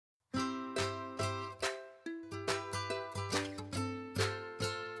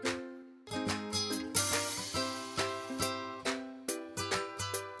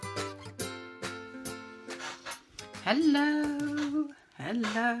Hello,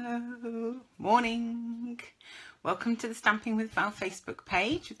 hello, morning. Welcome to the Stamping with Val Facebook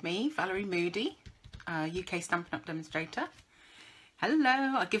page with me, Valerie Moody, UK Stampin' Up demonstrator.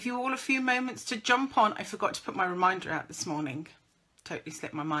 Hello, I'll give you all a few moments to jump on. I forgot to put my reminder out this morning. Totally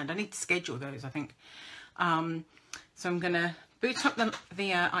slipped my mind. I need to schedule those, I think. So I'm going to boot up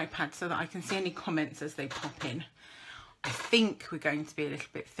the iPad so that I can see any comments as they pop in. I think we're going to be a little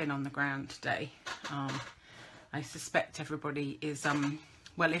bit thin on the ground today. I suspect everybody is,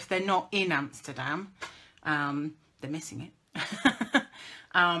 well, if they're not in Amsterdam, they're missing it.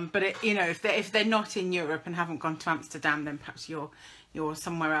 But you know, if they're not in Europe and haven't gone to Amsterdam, then perhaps you're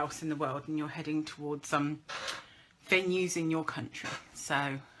somewhere else in the world and you're heading towards some venues in your country.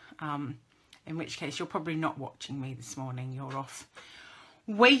 So, in which case you're probably not watching me this morning. You're off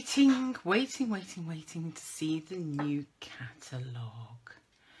waiting to see the new catalogue.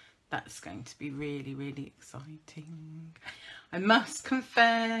 That's going to be really, really exciting. I must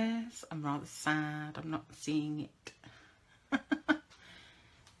confess, I'm rather sad I'm not seeing it.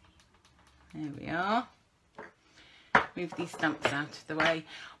 There we are. Move these stamps out of the way.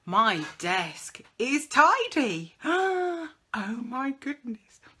 My desk is tidy. Oh my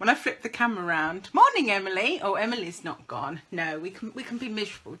goodness. When I flip the camera around, morning Emily. Oh, Emily's not gone. No, we can be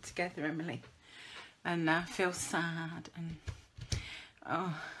miserable together, Emily. And feel sad and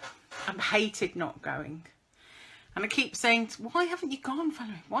oh, I'm hated not going. And I keep saying, why haven't you gone,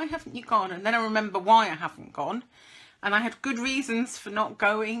 Valerie? Why haven't you gone? And then I remember why I haven't gone. And I had good reasons for not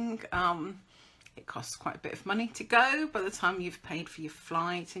going. It costs quite a bit of money to go by the time you've paid for your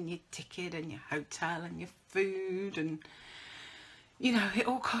flight and your ticket and your hotel and your food, and you know, it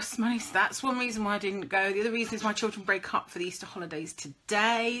all costs money. So that's one reason why I didn't go. The other reason is my children break up for the Easter holidays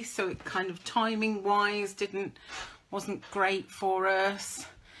today, so it kind of timing wise wasn't great for us.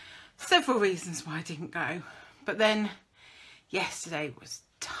 Several reasons why I didn't go. But then yesterday was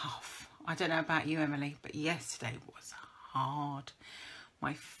tough. I don't know about you, Emily, but yesterday was hard.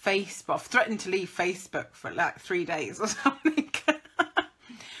 My Facebook, I've threatened to leave Facebook for like 3 days or something.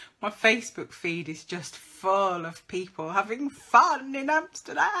 My Facebook feed is just full of people having fun in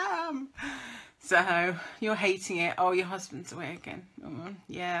Amsterdam. So you're hating it. Oh, your husband's away again. Oh,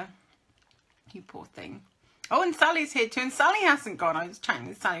 yeah, you poor thing. Oh, and Sally's here too. And Sally hasn't gone. I was chatting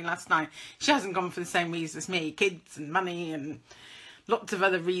with Sally last night. She hasn't gone for the same reasons as me. Kids and money and lots of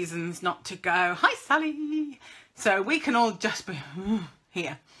other reasons not to go. Hi, Sally. So we can all just be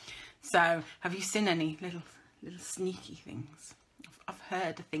here. So have you seen any little sneaky things? I've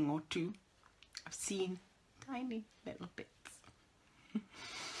heard a thing or two. I've seen tiny little bits. I'm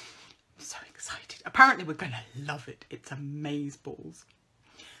so excited. Apparently we're going to love it. It's amazeballs.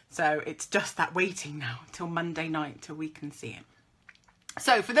 So it's just that waiting now till Monday night till we can see it.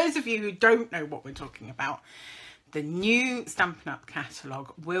 So for those of you who don't know what we're talking about, the new Stampin' Up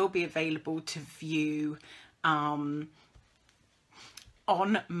catalogue will be available to view on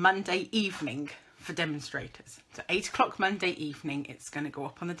Monday evening for demonstrators. So 8 o'clock Monday evening, it's going to go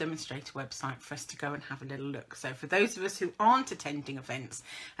up on the demonstrator website for us to go and have a little look. So for those of us who aren't attending events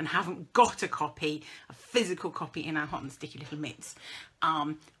and haven't got a physical copy in our hot and sticky little mitts,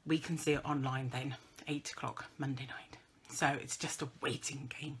 we can see it online then, 8 o'clock Monday night. So it's just a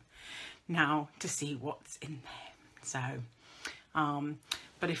waiting game now to see what's in there. So,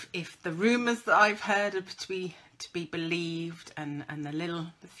 but if the rumours that I've heard are to be believed, and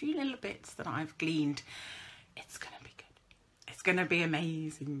the few little bits that I've gleaned, it's gonna be good. It's gonna be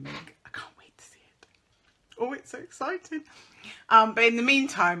amazing. I can't wait to see it. Oh, it's so exciting. But in the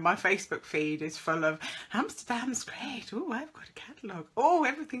meantime, my Facebook feed is full of Amsterdam's great. Oh, I've got a catalogue. Oh,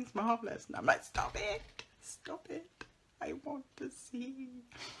 everything's marvellous. And I'm like, stop it. I want to see.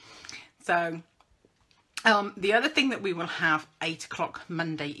 So the other thing that we will have 8 o'clock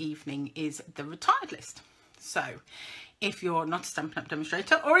Monday evening is the retired list. So if you're not a Stampin' Up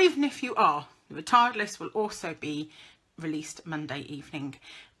demonstrator, or even if you are, the retired list will also be released Monday evening,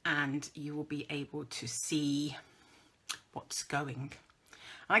 and you will be able to see what's going.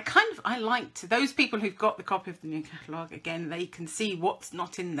 And I liked those people who've got the copy of the new catalogue. Again, they can see what's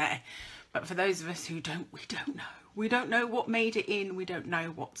not in there. But for those of us who don't, we don't know. We don't know what made it in. We don't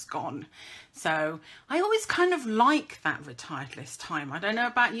know what's gone. So I always kind of like that retired list time. I don't know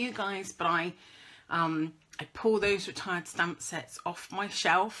about you guys, but I pull those retired stamp sets off my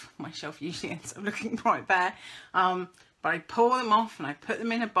shelf. My shelf usually ends up looking right there. But I pull them off and I put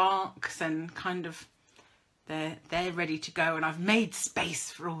them in a box, and kind of they're ready to go. And I've made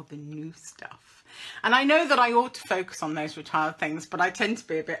space for all the new stuff. And I know that I ought to focus on those retired things, but I tend to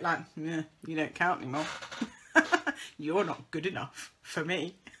be a bit like, you don't count anymore. You're not good enough for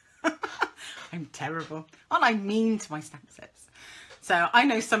me. I'm terrible. Aren't I mean to my stamp sets? So I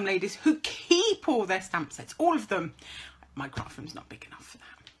know some ladies who keep all their stamp sets, all of them. My craft room's not big enough for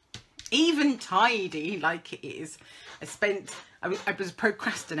that. Even tidy like it is. I was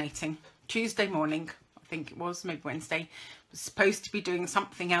procrastinating. Tuesday morning, I think it was, maybe Wednesday, was supposed to be doing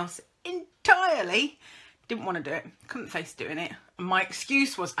something else entirely. Didn't want to do it, couldn't face doing it. And my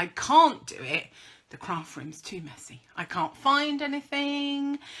excuse was I can't do it. The craft room's too messy. I can't find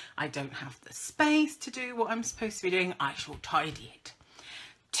anything. I don't have the space to do what I'm supposed to be doing. I shall tidy it.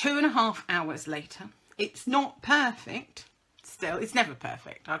 2.5 hours later, it's not perfect. Still, it's never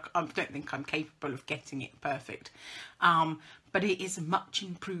perfect. I don't think I'm capable of getting it perfect. But it is much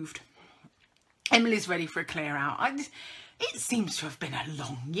improved. Emily's ready for a clear out. It seems to have been a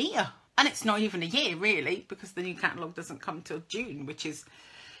long year. And it's not even a year, really, because the new catalogue doesn't come till June, which is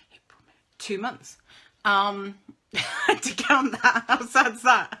 2 months. I had to count that. How sad's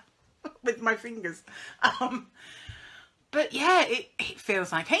that? With my fingers. But yeah, it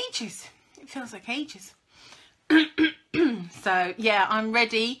feels like ages. It feels like ages. So yeah, I'm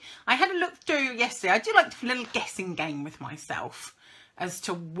ready. I had a look through yesterday. I do like a little guessing game with myself as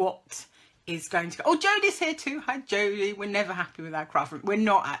to what is going to go. Oh, Jodie's here too. Hi Jodie. We're never happy with our craft room. We're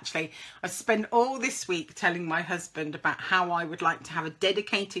not actually. I spent all this week telling my husband about how I would like to have a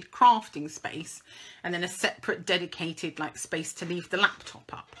dedicated crafting space and then a separate dedicated like space to leave the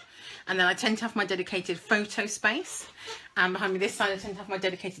laptop up. And then I tend to have my dedicated photo space, and behind me this side I tend to have my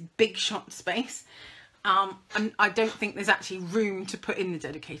dedicated big shot space. And I don't think there's actually room to put in the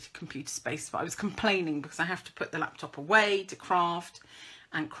dedicated computer space, but I was complaining because I have to put the laptop away to craft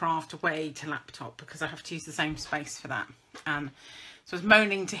and craft away to laptop because I have to use the same space for that. So I was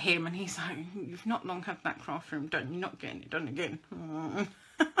moaning to him and he's like, you've not long had that craft room done, you're not getting it done again.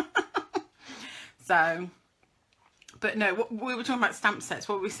 So, but no, we were talking about stamp sets.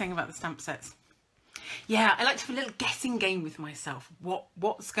 What were we saying about the stamp sets? Yeah, I like to have a little guessing game with myself.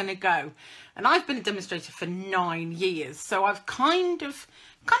 What's going to go? And I've been a demonstrator for 9 years, so I've kind of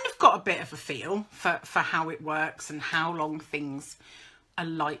got a bit of a feel for how it works and how long things are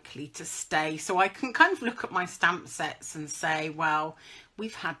likely to stay. So I can kind of look at my stamp sets and say, well,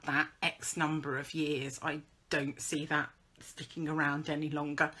 we've had that X number of years. I don't see that sticking around any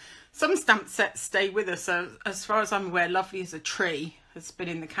longer. Some stamp sets stay with us. So as far as I'm aware, Lovely as a Tree has been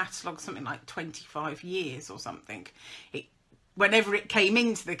in the catalogue something like 25 years or something. Whenever it came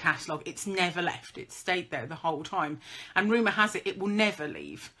into the catalogue, it's never left. It's stayed there the whole time. And rumour has it, it will never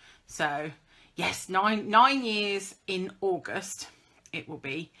leave. So yes, nine years in August it will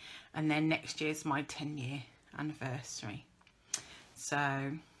be. And then next year's my 10-year anniversary. So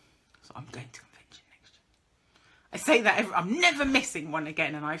I'm going to convention next year. I say that I'm never missing one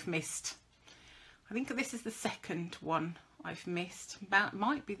again, and I've missed, I think this is the second one I've missed.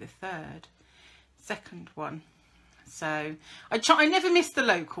 Might be the second one. So I never miss the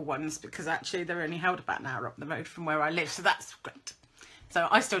local ones because actually they're only held about an hour up the road from where I live, so that's great. So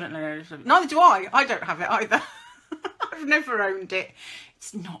I still don't know. Neither do I. I don't have it either. I've never owned it.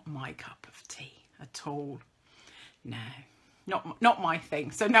 It's not my cup of tea at all. No, not my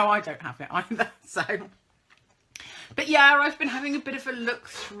thing. So no, I don't have it either. So, but yeah, I've been having a bit of a look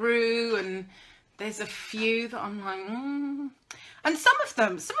through, and there's a few that I'm like, And some of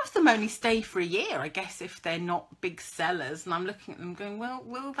them only stay for a year, I guess, if they're not big sellers. And I'm looking at them going, well,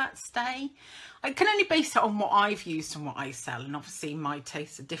 will that stay? I can only base it on what I've used and what I sell. And obviously my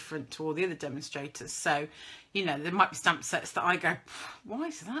tastes are different to all the other demonstrators. So, you know, there might be stamp sets that I go, why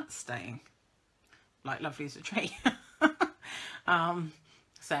is that staying? Like Lovely as a Tree.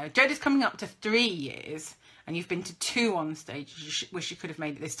 So Jodie's coming up to 3 years. And you've been to 2 on stage. Wish you could have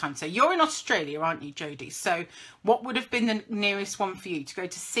made it this time. So you're in Australia, aren't you, Jodie? So what would have been the nearest one for you? To go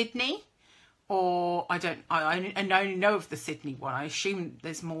to Sydney? Or I only know of the Sydney one. I assume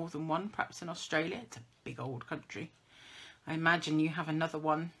there's more than one, perhaps in Australia. It's a big old country. I imagine you have another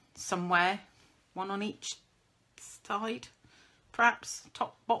one somewhere. One on each side, perhaps.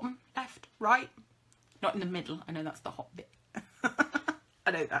 Top, bottom, left, right. Not in the middle. I know that's the hot bit.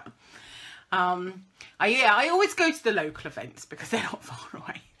 I know that. I always go to the local events because they're not far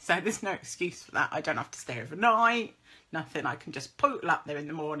away. So there's no excuse for that. I don't have to stay overnight. Nothing. I can just poodle up there in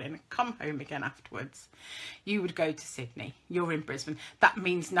the morning and come home again afterwards. You would go to Sydney. You're in Brisbane. That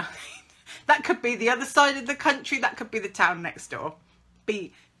means nothing. That could be the other side of the country. That could be the town next door.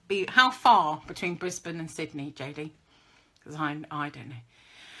 Be how far between Brisbane and Sydney, Jodie? Because I don't know.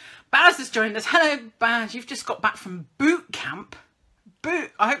 Baz has joined us. Hello, Baz. You've just got back from boot camp.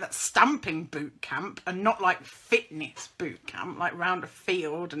 I hope that's stamping boot camp and not like fitness boot camp, like round a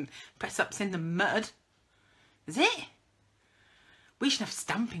field and press ups in the mud. Is it? We should have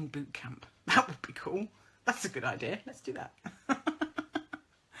stamping boot camp. That would be cool. That's a good idea. Let's do that.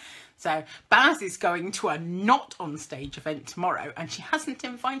 So Baz is going to a not on stage event tomorrow and she hasn't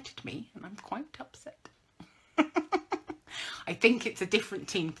invited me and I'm quite upset. I think it's a different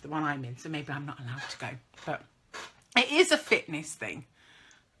team to the one I'm in, so maybe I'm not allowed to go. But it is a fitness thing.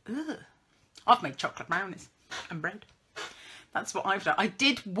 Ugh. I've made chocolate brownies and bread. That's what I've done. I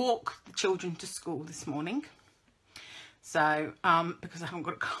did walk the children to school this morning. So, because I haven't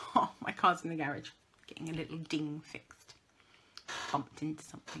got a car, my car's in the garage. Getting a little ding fixed. Bumped into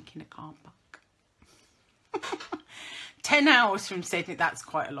something in a car park. 10 hours from Sydney, that's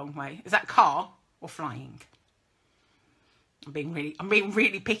quite a long way. Is that car or flying? I'm being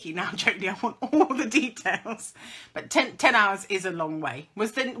really picky now, Jodie. I want all the details. But 10 hours is a long way.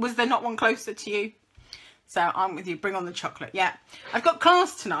 Was there not one closer to you? So I'm with you. Bring on the chocolate. Yeah. I've got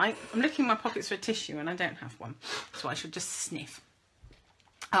class tonight. I'm looking in my pockets for a tissue and I don't have one. So I should just sniff.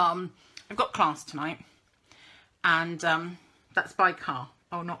 I've got class tonight. And that's by car.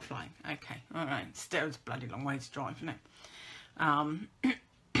 Oh, not flying. Okay. All right. Still, it's a bloody long way to drive, isn't it?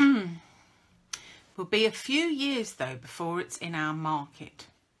 Will be a few years, though, before it's in our market.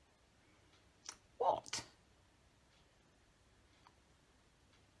 What?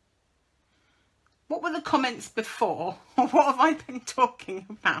 What were the comments before? Or what have I been talking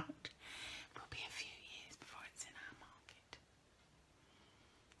about? It will be a few years before it's in our market.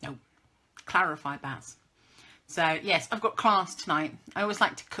 No. Clarify, Baz. So, yes, I've got class tonight. I always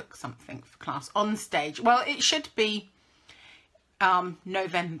like to cook something for class on stage. Well, it should be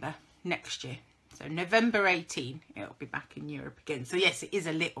November next year. So, November 18, it'll be back in Europe again. So, yes, it is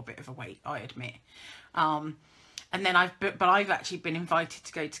a little bit of a wait, I admit. And then I've actually been invited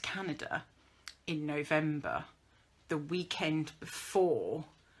to go to Canada in November, the weekend before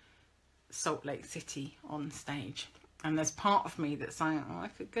Salt Lake City on stage. And there's part of me that's like, oh, I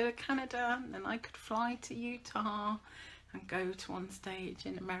could go to Canada and then I could fly to Utah and go to on stage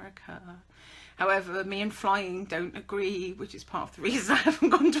in America. However, me and flying don't agree, which is part of the reason I haven't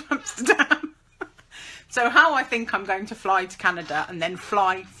gone to Amsterdam. So how I think I'm going to fly to Canada and then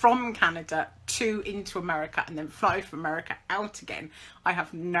fly from Canada into America and then fly from America out again, I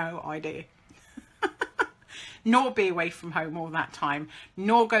have no idea. Nor be away from home all that time,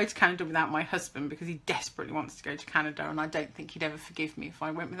 nor go to Canada without my husband because he desperately wants to go to Canada and I don't think he'd ever forgive me if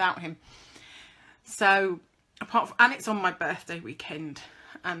I went without him. So, and it's on my birthday weekend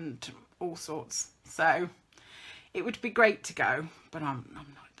and all sorts. So, it would be great to go, but I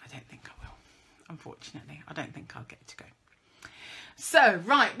don't think I will. Unfortunately, I don't think I'll get to go. So,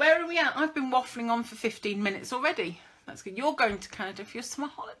 right, where are we at? I've been waffling on for 15 minutes already. That's good. You're going to Canada for your summer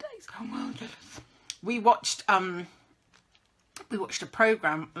holidays. Oh, well, we watched a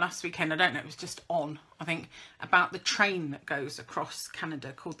programme last weekend. I don't know, it was just on, I think, about the train that goes across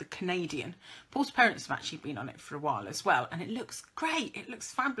Canada called the Canadian. Paul's parents have actually been on it for a while as well, and it looks great. It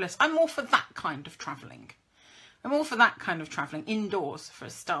looks fabulous. I'm all for that kind of travelling. I'm all for that kind of travelling, indoors for a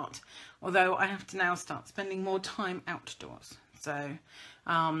start, although I have to now start spending more time outdoors. So,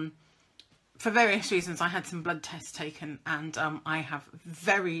 for various reasons, I had some blood tests taken and I have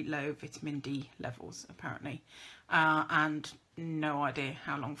very low vitamin D levels, apparently, and no idea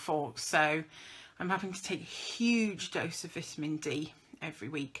how long for. So I'm having to take a huge dose of vitamin D every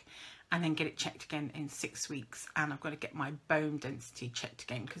week and then get it checked again in 6 weeks. And I've got to get my bone density checked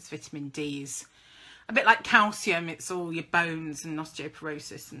again because vitamin D is a bit like calcium. It's all your bones and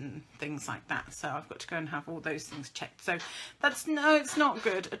osteoporosis and things like that. So I've got to go and have all those things checked. So it's not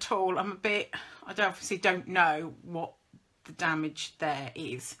good at all. I obviously don't know what the damage there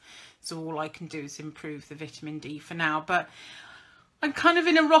is. So all I can do is improve the vitamin D for now. But I'm kind of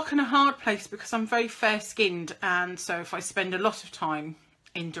in a rock and a hard place because I'm very fair skinned. And so if I spend a lot of time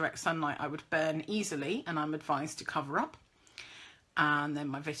in direct sunlight, I would burn easily and I'm advised to cover up. And then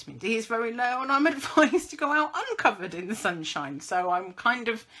my vitamin D is very low and I'm advised to go out uncovered in the sunshine. So I'm kind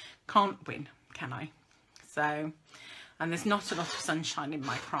of can't win, can I? So, and there's not a lot of sunshine in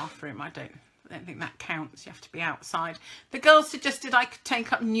my craft room. I don't think that counts. You have to be outside. The girls suggested I could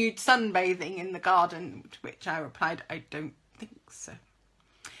take up nude sunbathing in the garden, to which I replied, I don't think so.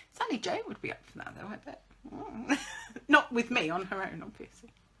 Sally Jo would be up for that though, I bet. Not with me, on her own, obviously.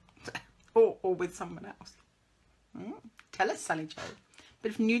 Or with someone else. Tell us, Sally Jo.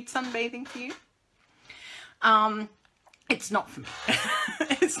 Bit of nude sunbathing for you? It's not for me.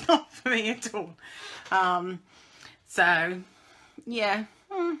 It's not for me at all. So, yeah.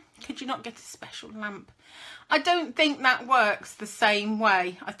 Could you not get a special lamp? I don't think that works the same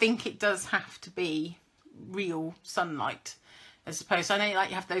way. I think it does have to be real sunlight. As opposed, I know like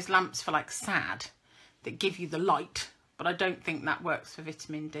you have those lamps for like SAD that give you the light, but I don't think that works for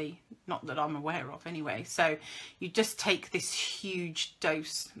vitamin D, not that I'm aware of anyway. So you just take this huge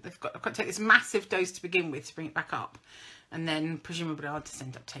dose. I've got to take this massive dose to begin with to bring it back up, and then presumably I'll just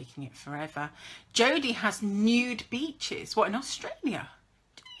end up taking it forever. Jodie has nude beaches. What, in Australia?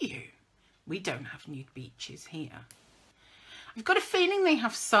 Do you? We don't have nude beaches here. I've got a feeling they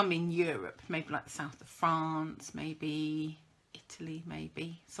have some in Europe, maybe like the south of France, maybe Italy,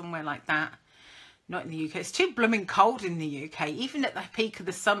 maybe somewhere like that. Not in the UK. It's too blooming cold in the UK. Even at the peak of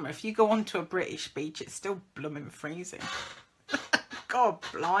the summer, if you go onto a British beach, it's still blooming freezing. God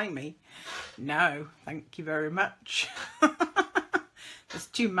blimey. No, thank you very much. There's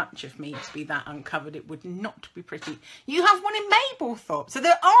too much of me to be that uncovered. It would not be pretty. You have one in Mablethorpe. So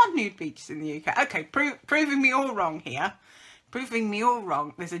there are nude beaches in the UK. Okay, proving me all wrong here. Proving me all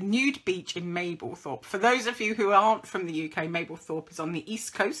wrong. There's a nude beach in Mablethorpe. For those of you who aren't from the UK, Mablethorpe is on the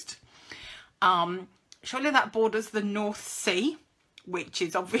east coast. Surely that borders the North Sea, which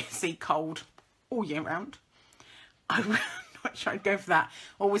is obviously cold all year round. I'm not sure I'd go for that.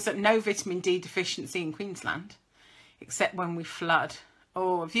 Or was it no vitamin D deficiency in Queensland, except when we flood?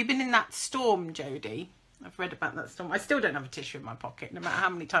 Oh, have you been in that storm, Jodie? I've read about that storm. I still don't have a tissue in my pocket, no matter how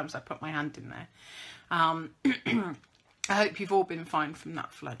many times I put my hand in there. I hope you've all been fine from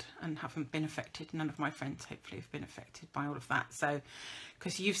that flood and haven't been affected. None of my friends hopefully have been affected by all of that. So,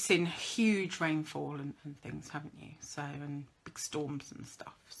 because you've seen huge rainfall and things, haven't you? So, and big storms and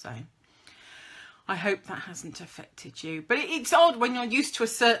stuff. So, I hope that hasn't affected you. But it's odd when you're used to a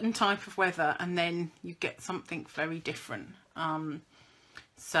certain type of weather and then you get something very different. And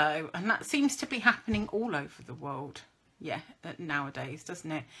that seems to be happening all over the world. Yeah, nowadays,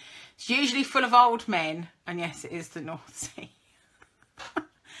 doesn't it? It's usually full of old men. And yes, it is the North Sea.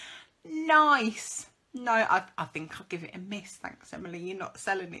 Nice. No, I think I'll give it a miss. Thanks, Emily. You're not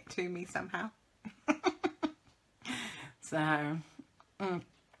selling it to me somehow. So,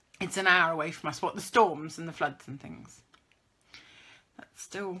 it's an hour away from us. What, the storms and the floods and things? That's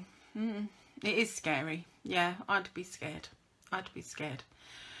still, it is scary. Yeah, I'd be scared. I'd be scared.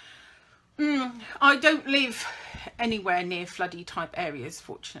 I don't live anywhere near floody type areas.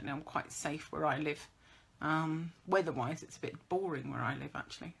 Fortunately, I'm quite safe where I live. Weather-wise, it's a bit boring where I live,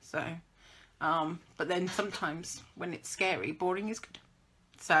 actually. So, but then sometimes when it's scary, boring is good.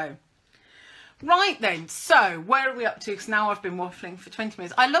 So, right then. So, where are we up to? Because now I've been waffling for 20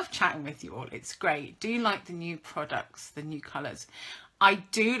 minutes. I love chatting with you all. It's great. Do you like the new products, the new colours? I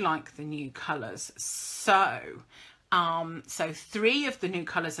do like the new colours. So 3 of the new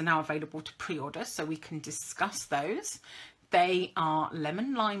colours are now available to pre-order, so we can discuss those. They are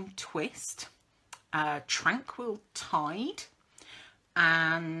Lemon Lime Twist, Tranquil Tide,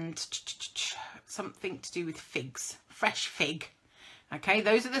 and something to do with figs, Fresh Fig. Okay,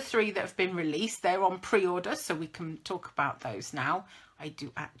 those are the 3 that have been released. They're on pre-order, so we can talk about those now. I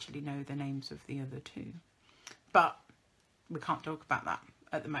do actually know the names of the other 2, but we can't talk about that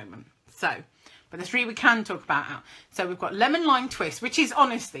at the moment. So, but the 3 we can talk about out. So we've got Lemon Lime Twist, which is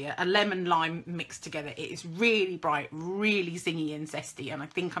honestly a lemon lime mixed together. It is really bright, really zingy and zesty, and I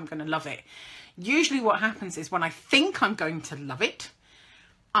think I'm going to love it. Usually what happens is when I think I'm going to love it,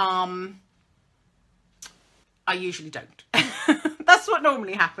 I usually don't. That's what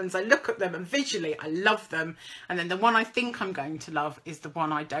normally happens. I look at them and visually I love them, and then the one I think I'm going to love is the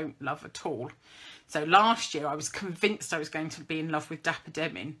one I don't love at all. So last year I was convinced I was going to be in love with Dapper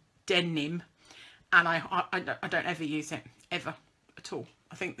Denim, and I don't ever use it, ever, at all.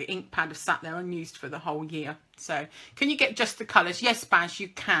 I think the ink pad has sat there unused for the whole year. So, can you get just the colours? Yes, Baz, you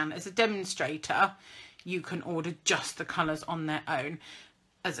can. As a demonstrator, you can order just the colours on their own.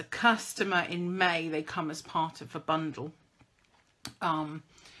 As a customer in May, they come as part of a bundle. But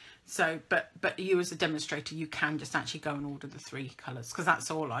you as a demonstrator, you can just actually go and order the 3 colours, because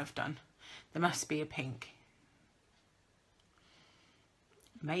that's all I've done. There must be a pink.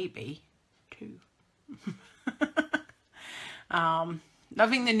 Maybe 2.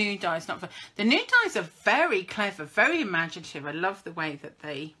 Loving the new dies. The new dies are very clever, very imaginative. I love the way that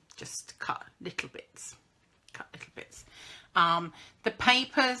they just cut little bits. The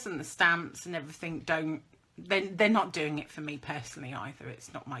papers and the stamps and everything they're not doing it for me personally either.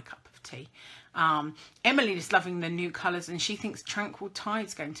 It's not my cup of tea. Emily is loving the new colours, and she thinks Tranquil Tide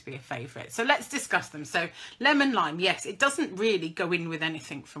is going to be a favourite. So let's discuss them. So Lemon Lime, yes, it doesn't really go in with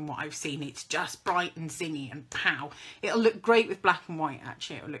anything from what I've seen. It's just bright and zingy and pow. It'll look great with black and white,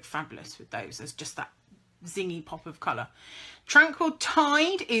 actually. It'll look fabulous with those. There's just that zingy pop of colour. Tranquil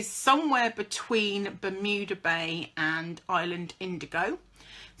Tide is somewhere between Bermuda Bay and Island Indigo.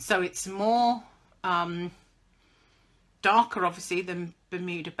 So it's more darker obviously than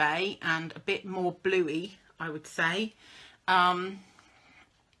Bermuda Bay and a bit more bluey I would say.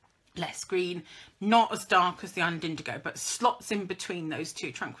 Less green, not as dark as the Island Indigo, but slots in between those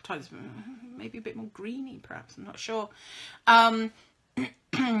two. Tranquilizer, maybe a bit more greeny perhaps, I'm not sure. And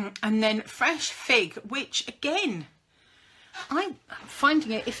then Fresh Fig, which again, I'm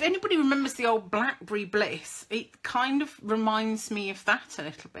finding it, if anybody remembers the old Blackberry Bliss, it kind of reminds me of that a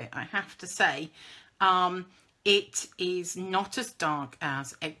little bit, I have to say. It is not as dark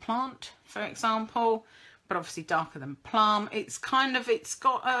as Eggplant, for example, but obviously darker than Plum. It's kind of, it's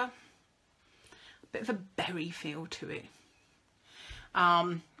got a bit of a berry feel to it.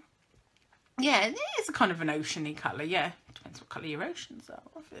 Yeah, it is a kind of an oceany colour, yeah. Depends what colour your oceans are,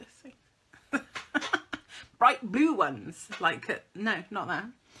 obviously. Bright blue ones, like, no, not that.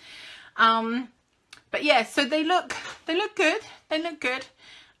 But yeah, so they look good. They look good.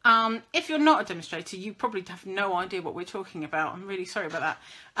 If you're not a demonstrator, you probably have no idea what we're talking about. I'm really sorry about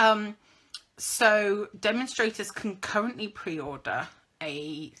that. So demonstrators can currently pre-order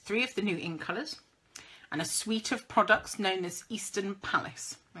 3 of the new ink colours and a suite of products known as Eastern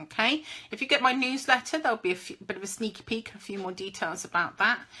Palace. Okay, if you get my newsletter, there'll be a bit of a sneaky peek, a few more details about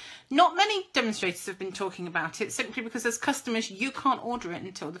that. Not many demonstrators have been talking about it, simply because as customers, you can't order it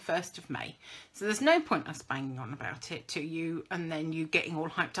until the 1st of May. So there's no point us banging on about it to you and then you getting all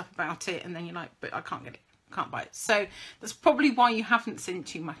hyped up about it and then you're like, but I can't get it. Can't buy it. So that's probably why you haven't seen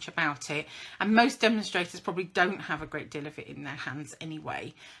too much about it, and most demonstrators probably don't have a great deal of it in their hands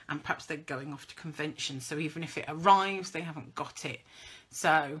anyway, and perhaps they're going off to conventions, so even if it arrives they haven't got it.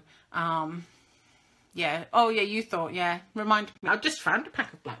 So yeah, oh yeah, you thought, yeah, remind me, I just found a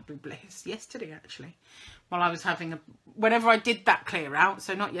pack of Blackberry Bliss yesterday actually, while I was having whenever I did that clear out,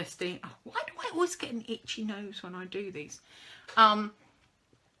 so not yesterday. Oh, why do I always get an itchy nose when I do these?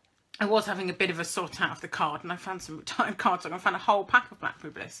 I was having a bit of a sort out of the card and I found some retired cards and I found a whole pack of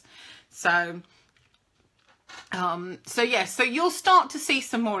Blackberry Bliss. So, yeah, so you'll start to see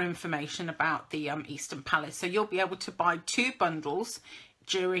some more information about the Eastern Palace. So you'll be able to buy 2 bundles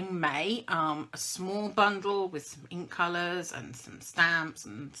during May, a small bundle with some ink colours and some stamps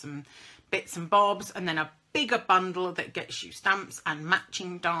and some bits and bobs, and then a bigger bundle that gets you stamps and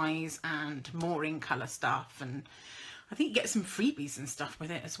matching dies and more ink colour stuff, and I think you get some freebies and stuff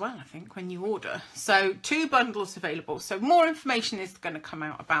with it as well, I think, when you order. So 2 bundles available. So more information is going to come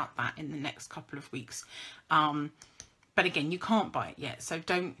out about that in the next couple of weeks. But again, you can't buy it yet, so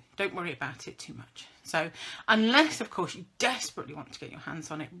don't worry about it too much. So unless, of course, you desperately want to get your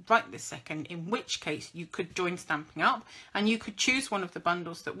hands on it right this second, in which case you could join Stampin' Up and you could choose one of the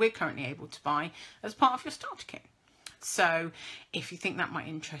bundles that we're currently able to buy as part of your starter kit. So if you think that might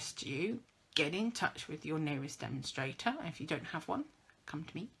interest you, get in touch with your nearest demonstrator. If you don't have one, come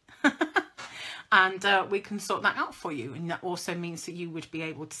to me. And we can sort that out for you. And that also means that you would be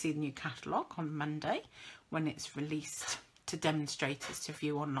able to see the new catalogue on Monday when it's released to demonstrators to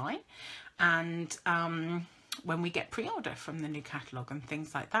view online. And when we get pre-order from the new catalogue and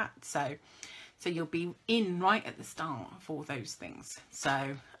things like that. So you'll be in right at the start of all those things.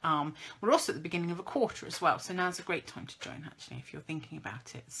 So we're also at the beginning of a quarter as well. So now's a great time to join, actually, if you're thinking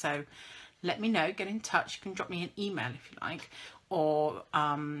about it. So let me know, get in touch. You can drop me an email if you like, or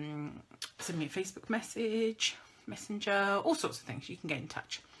send me a Facebook message, Messenger, all sorts of things. You can get in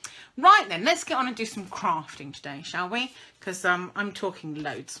touch. Right then, let's get on and do some crafting today, shall we? Because I'm talking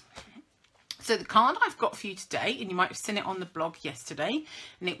loads. So the card I've got for you today, and you might have seen it on the blog yesterday,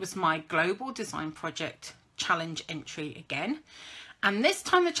 and it was my Global Design Project Challenge entry again. And this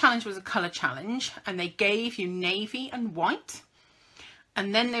time the challenge was a colour challenge, and they gave you navy and white.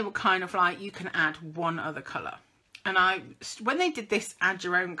 And then they were kind of like, you can add one other colour. And when they did this add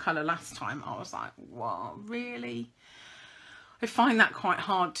your own colour last time, I was like, what, really? I find that quite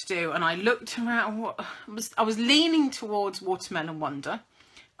hard to do. And I looked around, I was leaning towards Watermelon Wonder,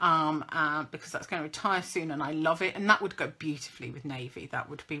 because that's going to retire soon and I love it. And that would go beautifully with navy. That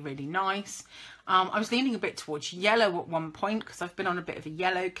would be really nice. I was leaning a bit towards yellow at one point because I've been on a bit of a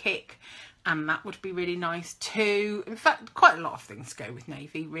yellow kick. And that would be really nice too. In fact, quite a lot of things go with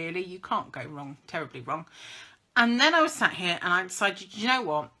navy, really. You can't go wrong, terribly wrong. And then I was sat here and I decided, you know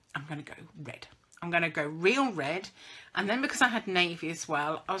what? I'm going to go red. I'm going to go real red. And then because I had navy as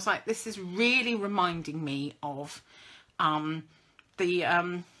well, I was like, this is really reminding me of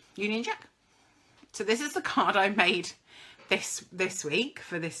the Union Jack. So this is the card I made this week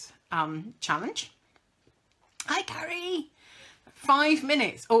for this challenge. Hi, Carrie. 5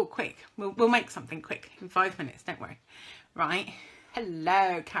 minutes. Oh, quick. We'll make something quick in 5 minutes. Don't worry. Right.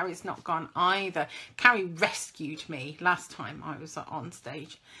 Hello. Carrie's not gone either. Carrie rescued me last time I was on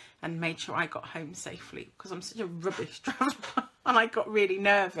stage and made sure I got home safely because I'm such a rubbish traveller and I got really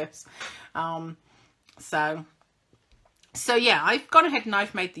nervous. So yeah, I've gone ahead and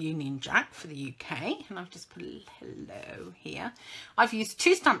I've made the Union Jack for the UK, and I've just put a hello here. I've used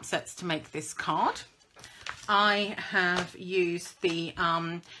 2 stamp sets to make this card. I have used the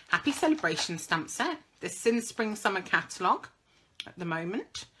Happy Celebration stamp set. This is in the Spring Summer Catalogue at the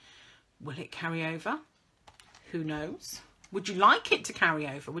moment. Will it carry over? Who knows? Would you like it to carry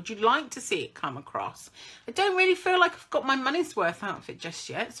over? Would you like to see it come across? I don't really feel like I've got my money's worth out of it just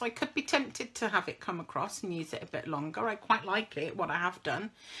yet, so I could be tempted to have it come across and use it a bit longer. I quite like it, what I have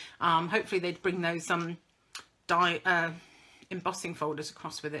done. Hopefully they'd bring those embossing folders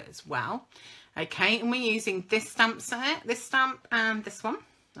across with it as well. Okay, and we're using this stamp set, this stamp and this one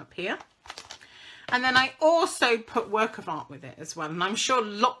up here. And then I also put work of art with it as well. And I'm sure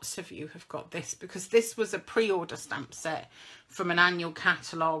lots of you have got this, because this was a pre-order stamp set from an annual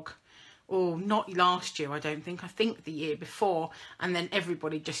catalogue. Or not last year, I don't think. I think the year before. And then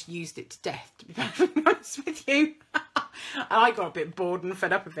everybody just used it to death, to be perfectly honest with you. And I got a bit bored and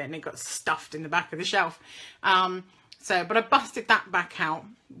fed up of it, and it got stuffed in the back of the shelf. But I busted that back out.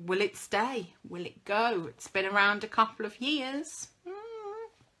 Will it stay? Will it go? It's been around a couple of years.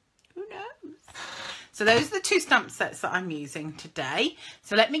 Who knows? So those are the 2 stamp sets that I'm using today.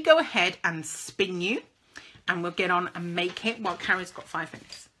 So let me go ahead and spin you, and we'll get on and make it while Carrie's got 5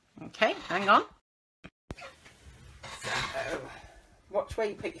 minutes. Okay, hang on. So, watch where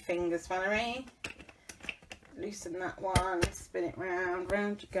you put your fingers, Valerie. Loosen that one, spin it round,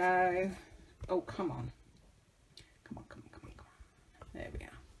 round you go. Oh, come on. Come on, come on, come on, come on. There we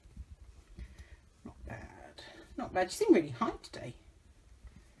are. Not bad. Not bad. You seem really high today.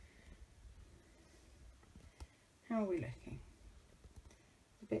 How are we looking?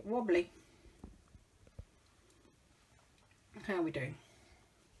 A bit wobbly. How are we doing?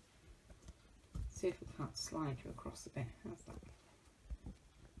 See if we can't slide you across a bit. How's that?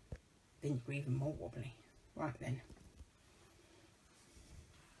 Then you're even more wobbly. Right then.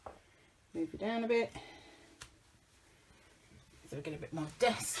 Move you down a bit. So we get a bit more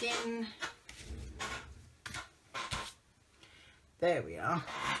desk in. There we are.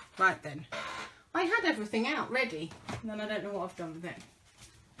 Right then. I had everything out ready, and then I don't know what I've done with it.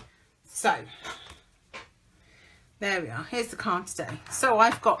 So, there we are. Here's the card today. So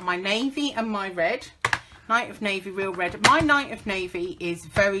I've got my navy and my red. Night of Navy, real red. My Night of Navy is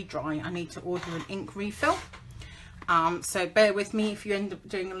very dry. I need to order an ink refill. So bear with me if you end up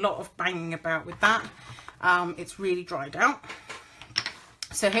doing a lot of banging about with that. It's really dried out.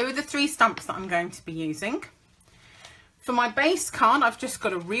 So here are the 3 stamps that I'm going to be using. For my base card, I've just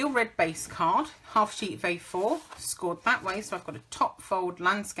got a real red base card, half sheet of A4, scored that way. So I've got a top fold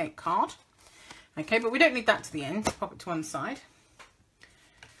landscape card. Okay, but we don't need that to the end. Pop it to one side.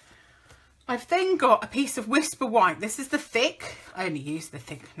 I've then got a piece of Whisper White. This is the thick. I only use the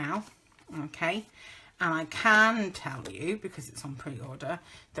thick now. Okay, and I can tell you, because it's on pre-order,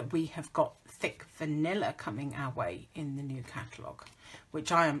 that we have got thick vanilla coming our way in the new catalogue,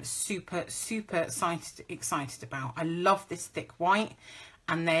 which I am super excited about. I love this thick white.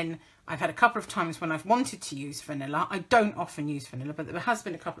 And then I've had a couple of times when I've wanted to use vanilla. I don't often use vanilla, but there has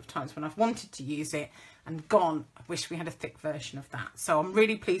been a couple of times when I've wanted to use it and gone, I wish we had a thick version of that. So I'm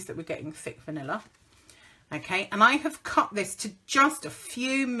really pleased that we're getting thick vanilla. Okay, and I have cut this to just a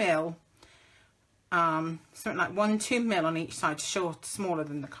few mil, something like 1-2 mil on each side, short, smaller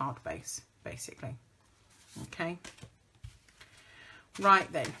than the card base, basically. Okay. Right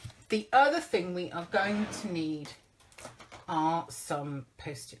then, the other thing we are going to need are some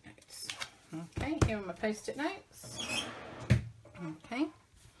post-it notes. Okay, here are my post-it notes. Okay.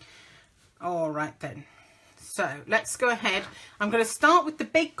 All right then. So let's go ahead. I'm going to start with the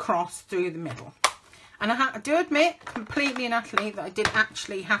big cross through the middle. And I do admit completely and utterly that I did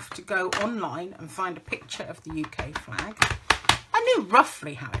actually have to go online and find a picture of the UK flag. I knew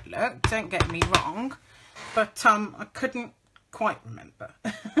roughly how it looked, don't get me wrong, but I couldn't quite remember.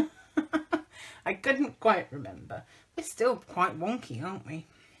 I couldn't quite remember. We're still quite wonky, aren't we?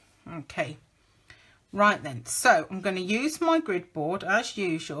 Okay. Right then, so I'm going to use my grid board as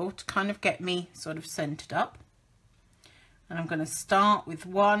usual to kind of get me sort of centered up. And I'm going to start with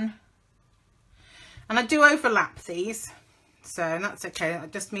one. And I do overlap these, so that's okay.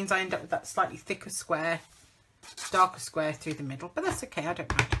 That just means I end up with that slightly thicker square, darker square through the middle, but that's okay, I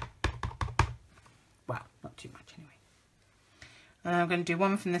don't mind. Well, not too much anyway. And I'm going to do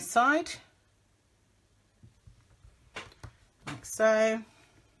one from this side, like so.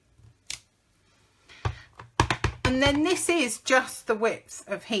 And then this is just the width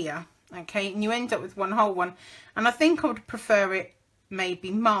of here, okay, and you end up with one whole one. And I think I would prefer it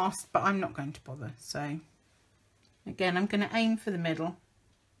maybe masked, but I'm not going to bother. So again, I'm going to aim for the middle.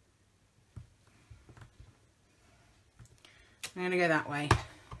 I'm going to go that way.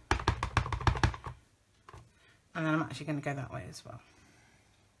 And then I'm actually going to go that way as well.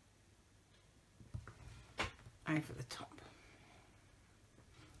 Over the top.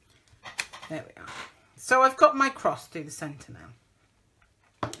 There we are. So I've got my cross through the centre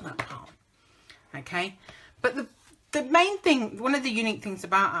now. That part. Okay. But the main thing, one of the unique things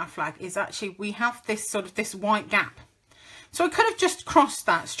about our flag is actually we have this sort of this white gap. So I could have just crossed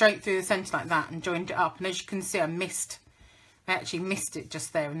that straight through the centre like that and joined it up. And as you can see, I actually missed it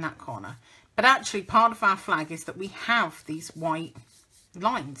just there in that corner. But actually part of our flag is that we have these white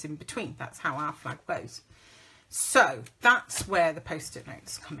lines in between. That's how our flag goes. So that's where the post-it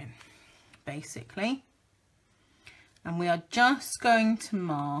notes come in, basically. And we are just going to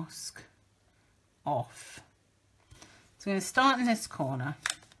mask off. So we're going to start in this corner.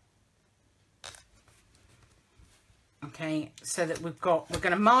 Okay, so that we're going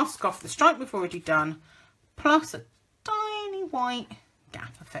to mask off the stripe we've already done, plus a tiny white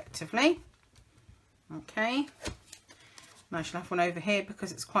gap, effectively. Okay, and I shall have one over here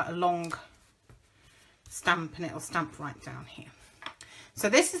because it's quite a long stamp and it'll stamp right down here. So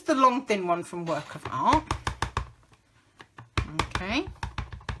this is the long thin one from Work of Art. Okay,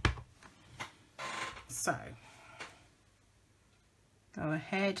 so go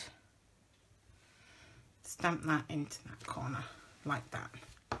ahead, stamp that into that corner like that.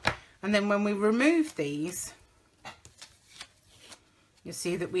 And then when we remove these, you'll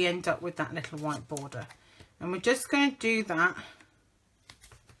see that we end up with that little white border. And we're just going to do that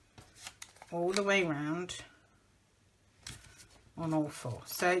all the way around on all four.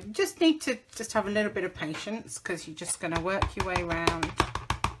 So you just need to just have a little bit of patience because you're just going to work your way around.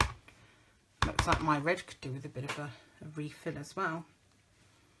 Looks like my red could do with a bit of a refill as well.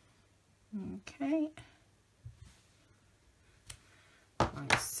 Okay.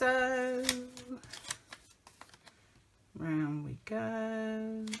 Like so. Round we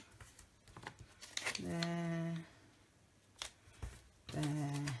go. There.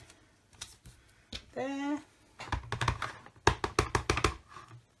 There. There.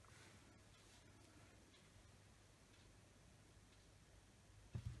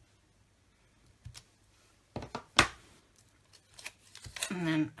 And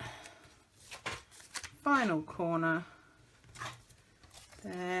then final corner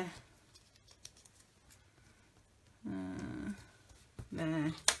there.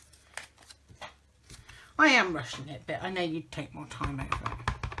 There. I am rushing it a bit. I know you'd take more time over it.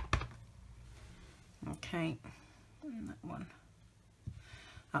 Okay, and that one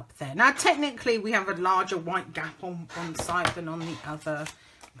up there. Now technically we have a larger white gap on one side than on the other,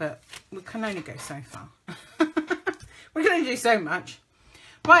 but we can only go so far. We're going to do so much.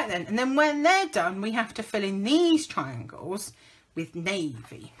 Right then, and then when they're done, we have to fill in these triangles with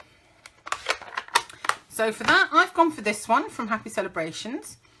navy. So for that, I've gone for this one from Happy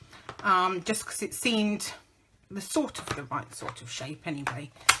Celebrations, just because it seemed the right sort of shape anyway,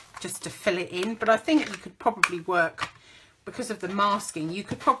 just to fill it in. But I think you could probably work, because of the masking, you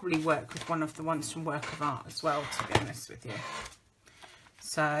could probably work with one of the ones from Work of Art as well, to be honest with you.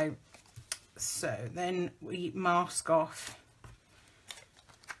 So then we mask off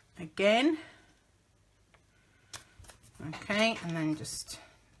again. Okay, and then just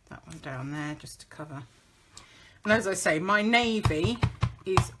that one down there just to cover. And as I say, my navy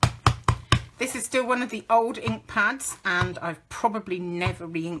this is still one of the old ink pads, and I've probably never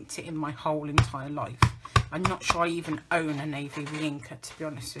re-inked it in my whole entire life. I'm not sure I even own a navy re-inker, to be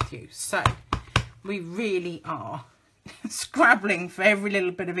honest with you. So we really are scrabbling for every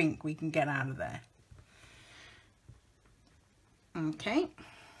little bit of ink we can get out of there. Okay.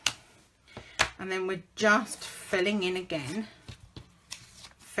 And then we're just filling in again,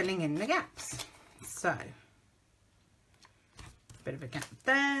 filling in the gaps. So, bit of a gap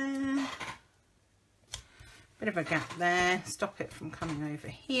there, bit of a gap there, stop it from coming over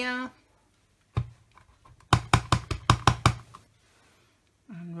here.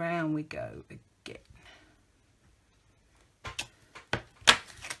 And round we go again.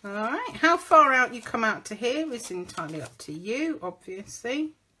 All right, how far out you come out to here is entirely up to you,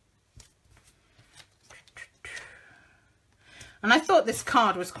 obviously. And I thought this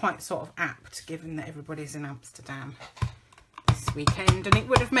card was quite sort of apt, given that everybody's in Amsterdam this weekend, and it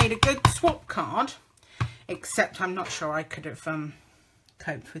would have made a good swap card, except I'm not sure I could have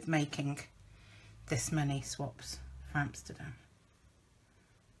coped with making this many swaps for Amsterdam.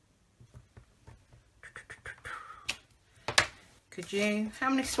 Could you? How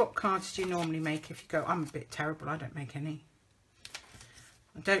many swap cards do you normally make if you go? I'm a bit terrible, I don't make any.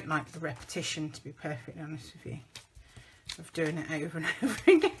 I don't like the repetition, to be perfectly honest with you, of doing it over and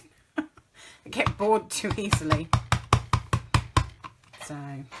over again. I get bored too easily. So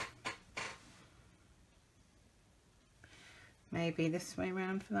maybe this way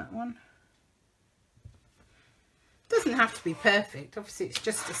round for that one. Doesn't have to be perfect, obviously it's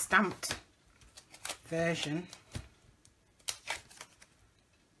just a stamped version.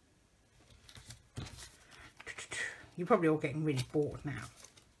 You're probably all getting really bored now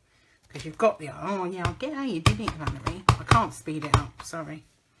because you've got the, oh yeah, I get how you did it, Valerie. I can't speed it up, sorry.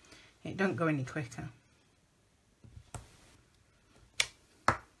 It don't go any quicker.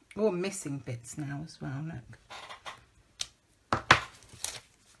 Oh, I'm missing bits now as well, look.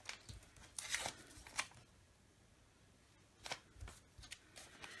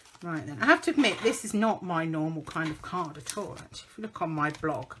 Right then, I have to admit, this is not my normal kind of card at all, actually. If you look on my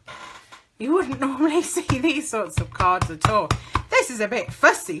blog, you wouldn't normally see these sorts of cards at all. This is a bit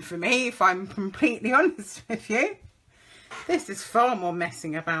fussy for me, if I'm completely honest with you. This is far more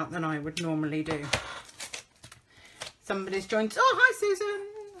messing about than I would normally do. Somebody's joined. Oh, hi, Susan.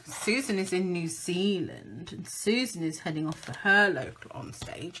 Susan is in New Zealand, and Susan is heading off for her local on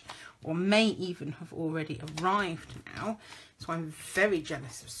stage, or may even have already arrived now. So I'm very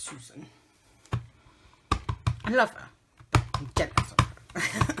jealous of Susan. I love her. I'm jealous of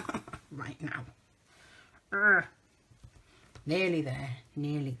her right now. Nearly there.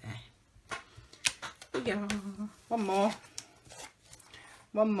 Nearly there. Oh yeah. One more.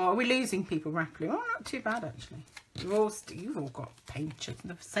 One more. Are we losing people rapidly? Oh, not too bad actually. You've all got painters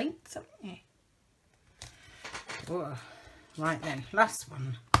and the saints, haven't you? Oh. Right then, last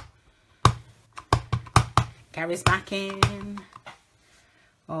one. Carrie's back in.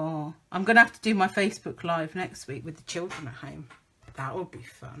 Oh, I'm going to have to do my Facebook Live next week with the children at home. That will be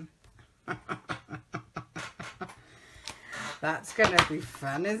fun. That's going to be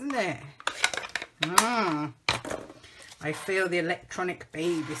fun, isn't it? I feel the electronic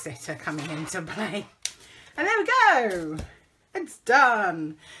babysitter coming into play. And there we go. It's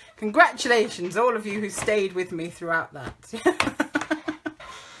done. Congratulations, all of you who stayed with me throughout that.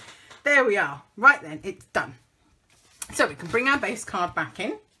 There we are. Right then, it's done. So we can bring our base card back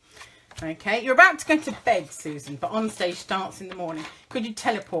in. Okay, you're about to go to bed, Susan, but on stage starts in the morning. Could you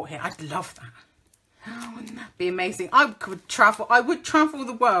teleport here? I'd love that. Oh, wouldn't that be amazing? I would travel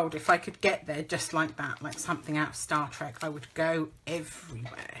the world if I could get there just like that, like something out of Star Trek. I would go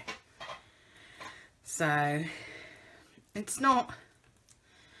everywhere. So it's not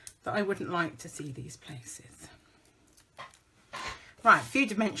that I wouldn't like to see these places. Right, a few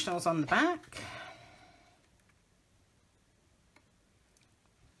dimensionals on the back.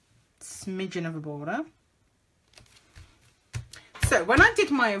 Smidgen of a border. So when I did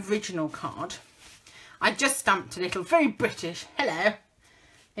my original card, I just stamped a little very British hello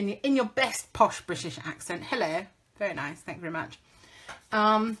in your best posh British accent. Hello, very nice, thank you very much.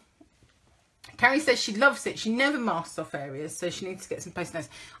 Carrie says she loves it. She never masks off areas, so she needs to get some post-it notes.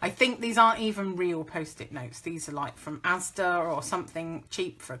 I think these aren't even real post-it notes. These are like from Asda or something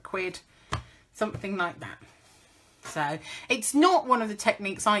cheap for £1, something like that. So it's not one of the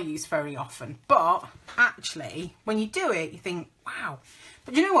techniques I use very often, but actually when you do it, you think, wow.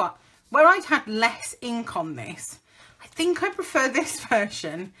 But you know what? Where I've had less ink on this, I think I prefer this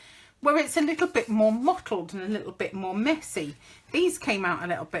version where it's a little bit more mottled and a little bit more messy. These came out a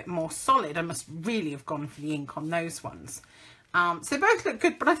little bit more solid. I must really have gone for the ink on those ones. So both look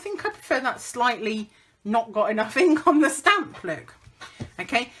good, but I think I prefer that slightly not got enough ink on the stamp look.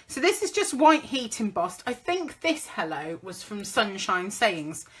 Okay, so this is just white heat embossed. I think this hello was from Sunshine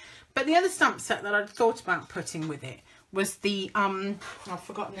Sayings, but the other stamp set that I'd thought about putting with it was the, I've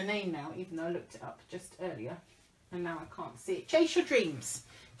forgotten the name now, even though I looked it up just earlier, and now I can't see it. Chase Your Dreams.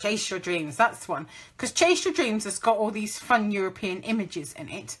 Chase Your Dreams, that's the one. Because Chase Your Dreams has got all these fun European images in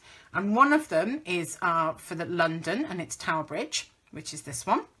it. And one of them is for the London, and it's Tower Bridge, which is this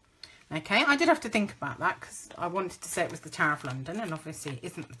one. Okay, I did have to think about that because I wanted to say it was the Tower of London, and obviously it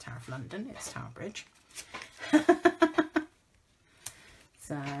isn't the Tower of London, it's Tower Bridge.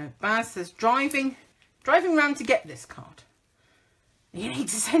 So Baz says driving around to get this card. You need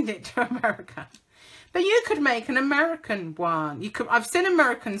to send it to America. But you could make an American one. You could. I've seen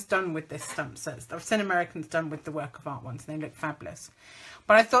Americans done with this stamp set. I've seen Americans done with the work of art ones. And they look fabulous.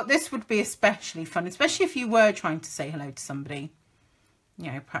 But I thought this would be especially fun, especially if you were trying to say hello to somebody, you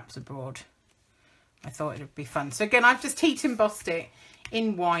know, perhaps abroad. I thought it would be fun. So again, I've just heat embossed it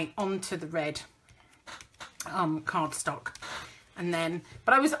in white onto the red cardstock. And then,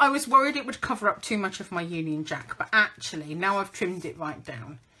 but I was worried it would cover up too much of my Union Jack. But actually, now I've trimmed it right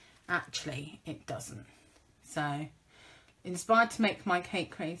down. Actually, it doesn't. So, inspired to make my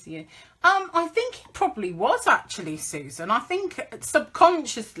cake crazier. I think it probably was actually, Susan. I think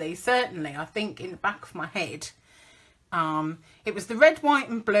subconsciously, certainly, I think in the back of my head, It was the red, white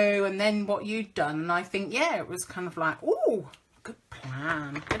and blue, and then what you'd done. And I think, yeah, it was kind of like, oh, good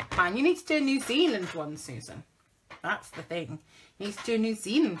plan, good plan. You need to do a New Zealand one, Susan. That's the thing. You need to do a New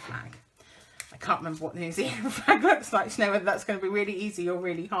Zealand flag. I can't remember what the New Zealand flag looks like to know whether that's going to be really easy or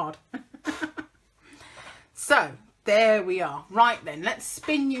really hard. So, there we are. Right then, let's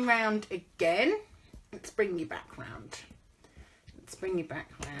spin you round again. Let's bring you back round. Let's bring you back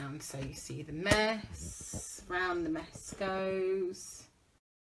round so you see the mess. Round the mess goes.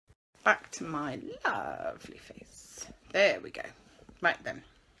 Back to my lovely face. There we go. Right then.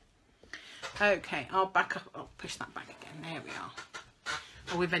 Okay, I'll back up. I'll push that back again. There we are.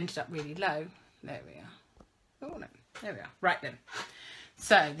 Oh, we've ended up really low. There we are. Oh no. There we are. Right then.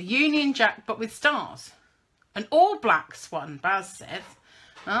 So, the Union Jack, but with stars. An all blacks one, Baz says.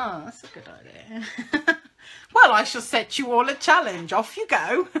 Oh, that's a good idea. Well, I shall set you all a challenge. Off you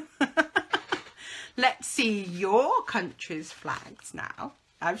go. Let's see your country's flags now.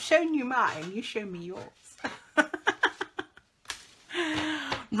 I've shown you mine. You show me yours.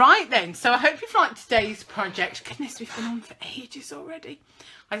 Right then. So I hope you've liked today's project. Goodness, we've been on for ages already.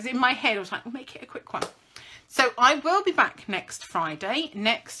 I was in my head. I was like, we'll make it a quick one. So I will be back next Friday.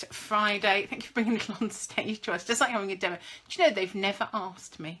 Next Friday. Thank you for bringing it on stage to us. Just like having a demo. Do you know, they've never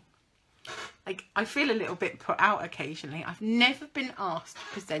asked me. Like, I feel a little bit put out occasionally. I've never been asked to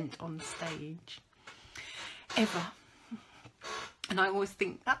present on stage. Ever. And I always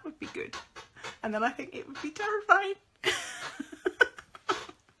think that would be good. And then I think it would be terrifying.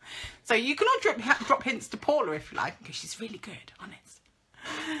 So you can all drop hints to Paula if you like, because she's really good, honest.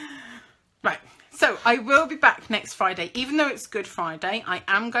 Right. So I will be back next Friday. Even though it's Good Friday, I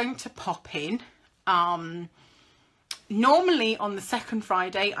am going to pop in. Normally on the second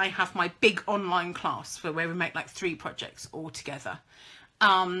Friday, I have my big online class where we make like 3 projects all together.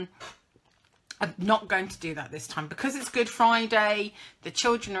 I'm not going to do that this time because it's Good Friday. The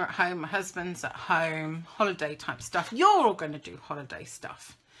children are at home. My husband's at home. Holiday type stuff. You're all going to do holiday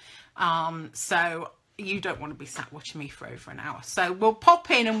stuff. So you don't want to be sat watching me for over an hour. So we'll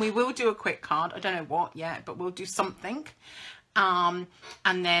pop in and we will do a quick card. I don't know what yet, but we'll do something. And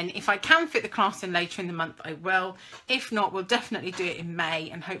then if I can fit the class in later in the month, I will. If not, we'll definitely do it in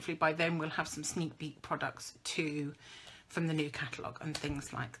May. And hopefully by then we'll have some sneak peek products too from the new catalogue and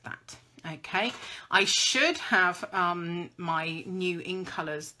things like that. Okay, I should have my new in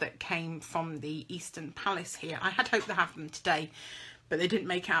colours that came from the Eastern Palace here. I had hoped to have them today, but they didn't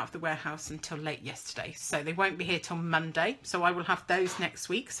make it out of the warehouse until late yesterday. So they won't be here till Monday. So I will have those next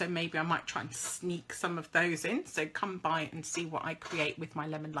week. So maybe I might try and sneak some of those in. So come by and see what I create with my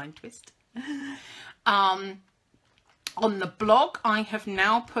lemon lime twist. On the blog, I have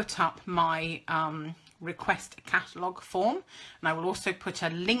now put up my request a catalogue form. And I will also put a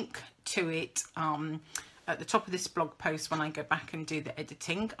link to it at the top of this blog post. When I go back and do the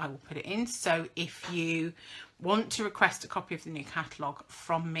editing, I will put it in. So if you want to request a copy of the new catalogue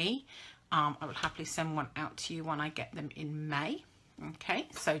from me, I will happily send one out to you when I get them in May. Okay,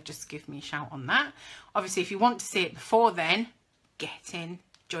 so just give me a shout on that. Obviously, if you want to see it before then, get in,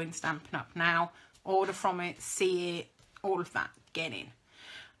 join Stampin' Up now, order from it, see it, all of that, get in.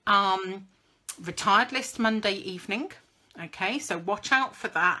 Retired list Monday evening. Okay, so watch out for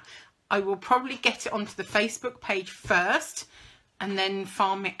that. I will probably get it onto the Facebook page first and then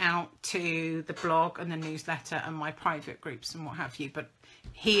farm it out to the blog and the newsletter and my private groups and what have you. But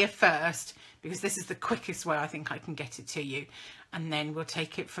here first, because this is the quickest way I think I can get it to you. And then we'll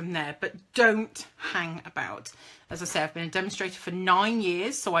take it from there. But don't hang about. As I say, I've been a demonstrator for 9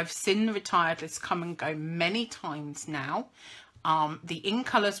 years. So I've seen the retired list come and go many times now. The in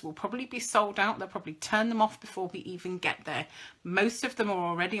colours will probably be sold out. They'll probably turn them off before we even get there. Most of them are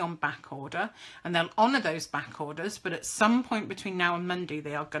already on back order and they'll honour those back orders, but at some point between now and Monday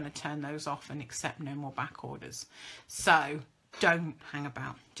they are going to turn those off and accept no more back orders. So don't hang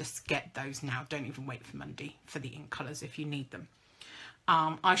about, just get those now. Don't even wait for Monday for the in colours if you need them.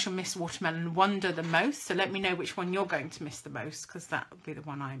 I shall miss Watermelon Wonder the most, so let me know which one you're going to miss the most, because that will be the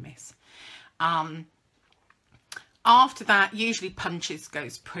one I miss. After that, usually punches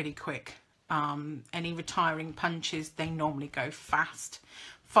goes pretty quick. Any retiring punches, they normally go fast.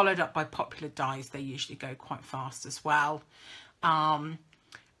 Followed up by popular dies, they usually go quite fast as well.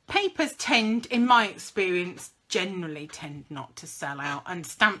 Papers tend, in my experience, generally tend not to sell out. And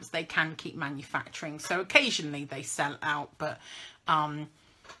stamps they can keep manufacturing. So occasionally they sell out, but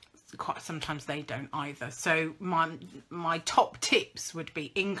quite sometimes they don't either. So my top tips would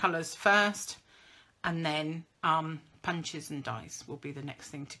be in colours first, and then punches and dies will be the next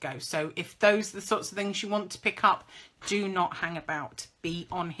thing to go. So if those are the sorts of things you want to pick up, do not hang about. Be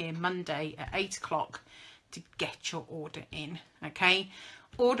on here Monday at 8 o'clock to get your order in. Okay,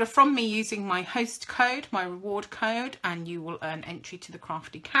 order from me using my host code, my reward code, and you will earn entry to the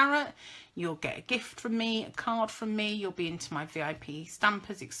Crafty Carrot. You'll get a gift from me, a card from me, you'll be into my VIP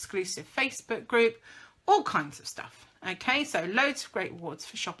Stampers exclusive Facebook group, all kinds of stuff. Okay, so loads of great rewards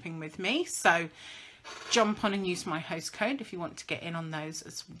for shopping with me. So jump on and use my host code if you want to get in on those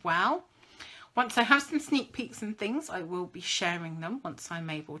as well. Once I have some sneak peeks and things, I will be sharing them once I'm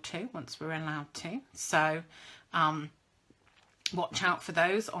able to, once we're allowed to. So watch out for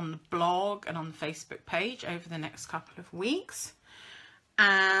those on the blog and on the Facebook page over the next couple of weeks.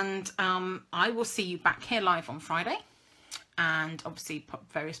 And I will see you back here live on Friday. And obviously put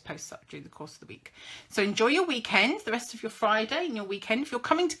various posts up during the course of the week. So enjoy your weekend, the rest of your Friday and your weekend. If you're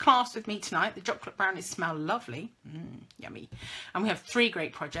coming to class with me tonight, the chocolate brownies smell lovely. Yummy. And we have 3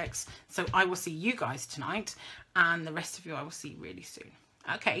 great projects. So I will see you guys tonight, and the rest of you I will see really soon.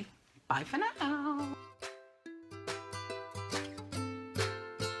 Okay, bye for now.